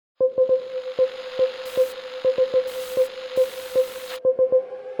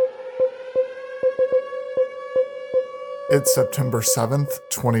It's September 7th,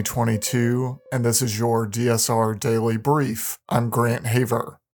 2022, and this is your DSR Daily Brief. I'm Grant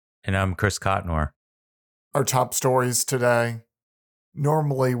Haver. And I'm Chris Cotnor. Our top stories today.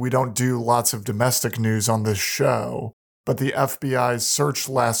 Normally, we don't do lots of domestic news on this show, but the FBI's search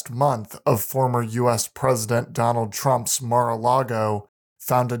last month of former U.S. President Donald Trump's Mar-a-Lago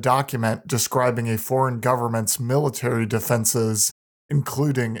found a document describing a foreign government's military defenses,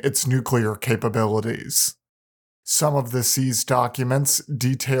 including its nuclear capabilities. Some of the seized documents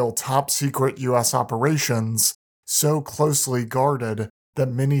detail top-secret U.S. operations so closely guarded that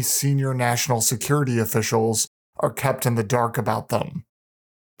many senior national security officials are kept in the dark about them.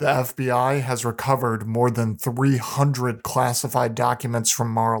 The FBI has recovered more than 300 classified documents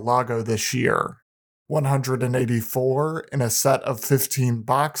from Mar-a-Lago this year, 184 in a set of 15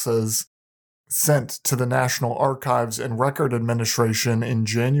 boxes sent to the National Archives and Record Administration in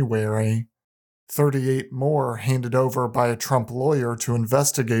January, 38 more handed over by a Trump lawyer to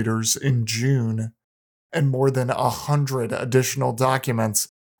investigators in June, and more than 100 additional documents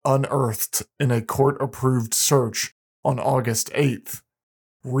unearthed in a court-approved search on August 8th.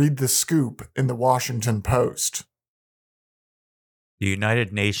 Read the scoop in the Washington Post. The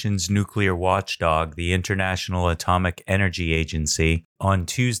United Nations nuclear watchdog, the International Atomic Energy Agency, on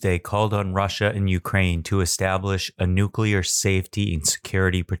Tuesday called on Russia and Ukraine to establish a nuclear safety and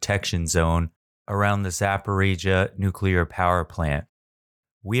security protection zone around the Zaporizhzhia nuclear power plant.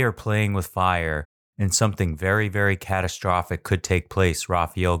 We are playing with fire, and something very, very catastrophic could take place,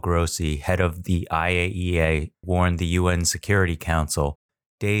 Rafael Grossi, head of the IAEA, warned the UN Security Council,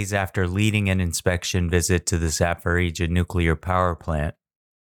 days after leading an inspection visit to the Zaporizhzhia nuclear power plant.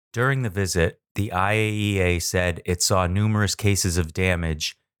 During the visit, the IAEA said it saw numerous cases of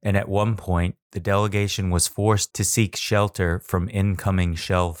damage, and at one point, the delegation was forced to seek shelter from incoming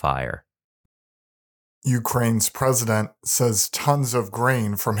shell fire. Ukraine's president says tons of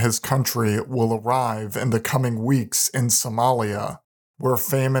grain from his country will arrive in the coming weeks in Somalia, where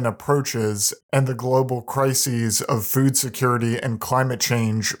famine approaches and the global crises of food security and climate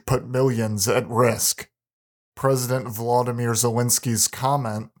change put millions at risk. President Volodymyr Zelensky's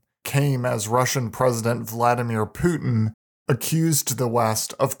comment came as Russian President Vladimir Putin accused the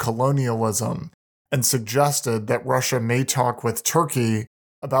West of colonialism and suggested that Russia may talk with Turkey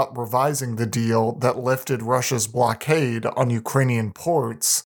about revising the deal that lifted Russia's blockade on Ukrainian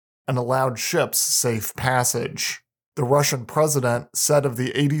ports and allowed ships safe passage. The Russian president said of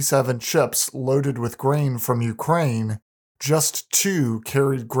the 87 ships loaded with grain from Ukraine, just 2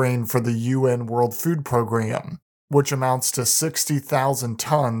 carried grain for the UN World Food Program, which amounts to 60,000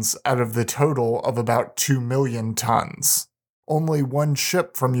 tons out of the total of about 2 million tons. Only 1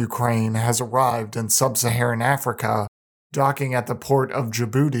 ship from Ukraine has arrived in sub-Saharan Africa, docking at the port of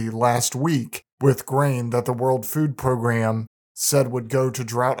Djibouti last week with grain that the World Food Program said would go to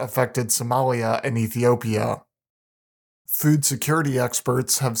drought-affected Somalia and Ethiopia. Food security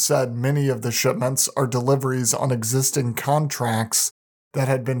experts have said many of the shipments are deliveries on existing contracts that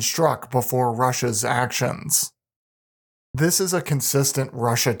had been struck before Russia's actions. This is a consistent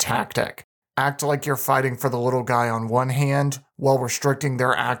Russia tactic. Act like you're fighting for the little guy on one hand while restricting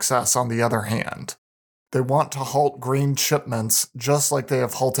their access on the other hand. They want to halt grain shipments just like they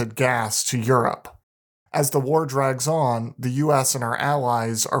have halted gas to Europe. As the war drags on, the US and our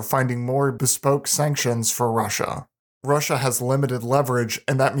allies are finding more bespoke sanctions for Russia. Russia has limited leverage,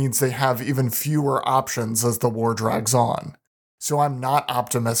 and that means they have even fewer options as the war drags on. So I'm not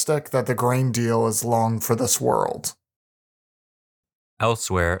optimistic that the grain deal is long for this world.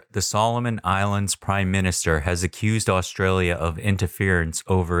 Elsewhere, the Solomon Islands Prime Minister has accused Australia of interference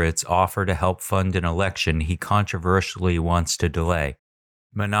over its offer to help fund an election he controversially wants to delay.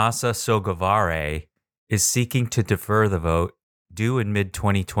 Manasa Sogavare is seeking to defer the vote, due in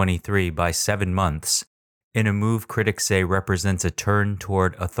mid-2023, by 7 months, in a move critics say represents a turn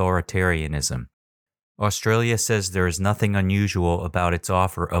toward authoritarianism. Australia says there is nothing unusual about its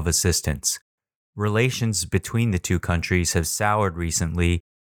offer of assistance. Relations between the two countries have soured recently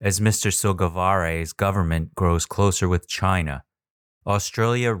as Mr. Sogavare's government grows closer with China.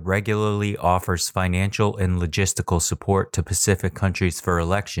 Australia regularly offers financial and logistical support to Pacific countries for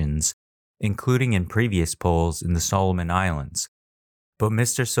elections, including in previous polls in the Solomon Islands. But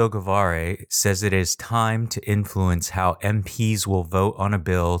Mr. Sogavare says it is time to influence how MPs will vote on a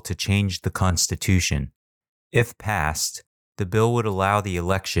bill to change the Constitution. If passed, the bill would allow the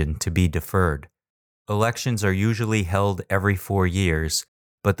election to be deferred. Elections are usually held every 4 years,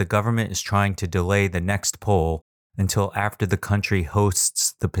 but the government is trying to delay the next poll until after the country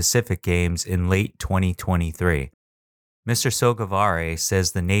hosts the Pacific Games in late 2023. Mr. Sogavare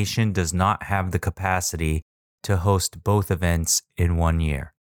says the nation does not have the capacity to host both events in 1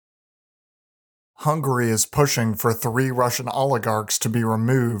 year. Hungary is pushing for 3 Russian oligarchs to be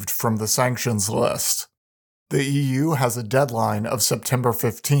removed from the sanctions list. The EU has a deadline of September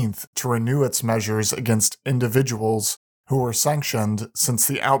 15th to renew its measures against individuals who were sanctioned since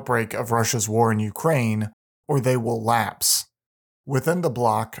the outbreak of Russia's war in Ukraine, or they will lapse. Within the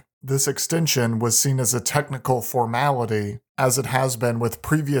bloc, this extension was seen as a technical formality, as it has been with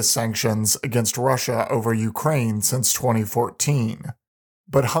previous sanctions against Russia over Ukraine since 2014.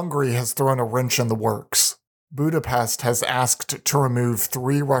 But Hungary has thrown a wrench in the works. Budapest has asked to remove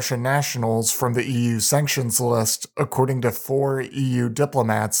 3 Russian nationals from the EU sanctions list, according to 4 EU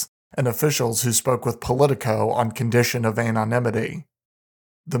diplomats and officials who spoke with Politico on condition of anonymity.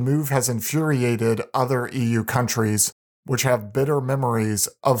 The move has infuriated other EU countries, which have bitter memories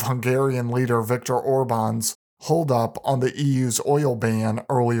of Hungarian leader Viktor Orban's hold-up on the EU's oil ban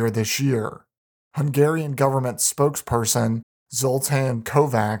earlier this year. Hungarian government spokesperson Zoltán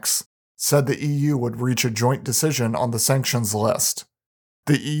Kovács said the EU would reach a joint decision on the sanctions list.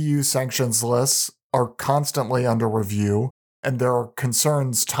 The EU sanctions lists are constantly under review, and there are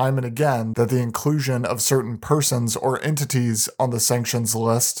concerns time and again that the inclusion of certain persons or entities on the sanctions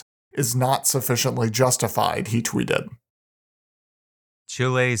list is not sufficiently justified, he tweeted.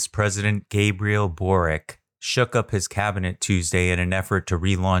 Chile's President Gabriel Boric shook up his cabinet Tuesday in an effort to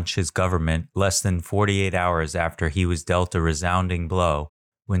relaunch his government less than 48 hours after he was dealt a resounding blow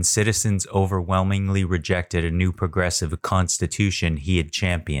when citizens overwhelmingly rejected a new progressive constitution he had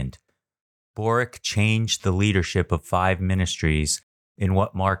championed. Boric changed the leadership of 5 ministries in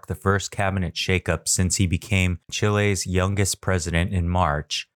what marked the first cabinet shakeup since he became Chile's youngest president in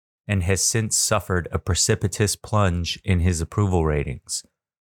March, and has since suffered a precipitous plunge in his approval ratings.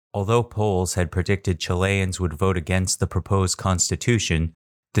 Although polls had predicted Chileans would vote against the proposed constitution,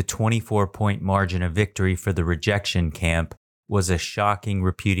 the 24-point margin of victory for the rejection camp was a shocking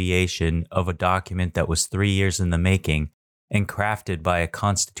repudiation of a document that was 3 years in the making and crafted by a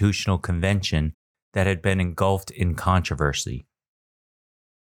constitutional convention that had been engulfed in controversy.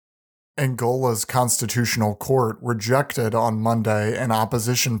 Angola's constitutional court rejected on Monday an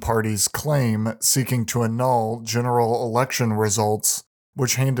opposition party's claim seeking to annul general election results,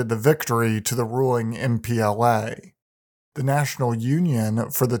 which handed the victory to the ruling MPLA. The National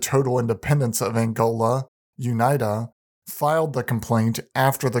Union for the Total Independence of Angola, UNITA, filed the complaint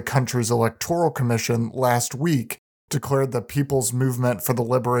after the country's electoral commission last week declared the People's Movement for the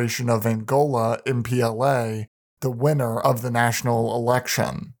Liberation of Angola, MPLA, the winner of the national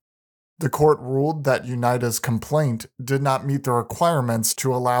election. The court ruled that UNITA's complaint did not meet the requirements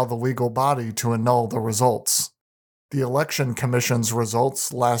to allow the legal body to annul the results. The Election Commission's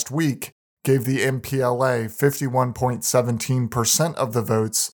results last week gave the MPLA 51.17% of the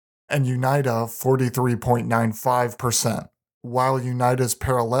votes and UNITA 43.95%, while UNITA's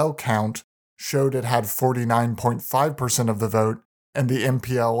parallel count showed it had 49.5% of the vote and the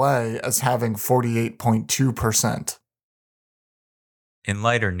MPLA as having 48.2%. In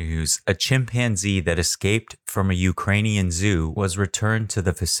lighter news, a chimpanzee that escaped from a Ukrainian zoo was returned to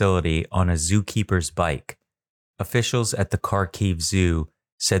the facility on a zookeeper's bike. Officials at the Kharkiv Zoo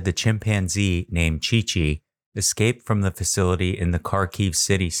said the chimpanzee named Chi-Chi escaped from the facility in the Kharkiv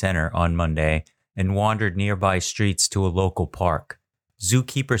city center on Monday and wandered nearby streets to a local park.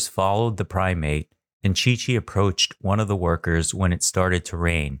 Zookeepers followed the primate, and Chi-Chi approached one of the workers when it started to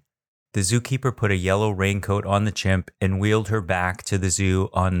rain. The zookeeper put a yellow raincoat on the chimp and wheeled her back to the zoo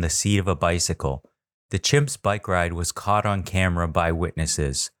on the seat of a bicycle. The chimp's bike ride was caught on camera by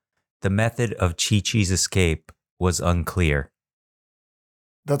witnesses. The method of Chi-Chi's escape was unclear.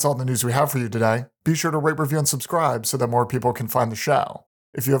 That's all the news we have for you today. Be sure to rate, review, and subscribe so that more people can find the show.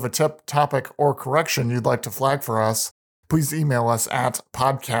 If you have a tip, topic, or correction you'd like to flag for us, please email us at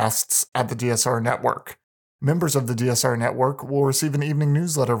podcasts@the DSR Network. Members of the DSR Network will receive an evening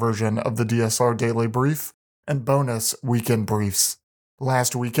newsletter version of the DSR Daily Brief and bonus weekend briefs.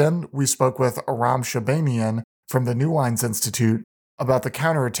 Last weekend, we spoke with Aram Shabanian from the New Lines Institute about the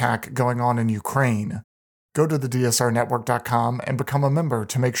counterattack going on in Ukraine. Go to thedsrnetwork.com and become a member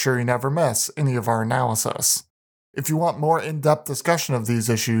to make sure you never miss any of our analysis. If you want more in-depth discussion of these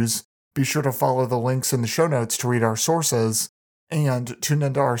issues, be sure to follow the links in the show notes to read our sources, and tune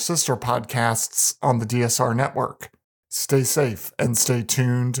into our sister podcasts on the DSR Network. Stay safe and stay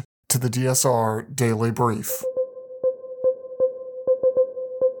tuned to the DSR Daily Brief.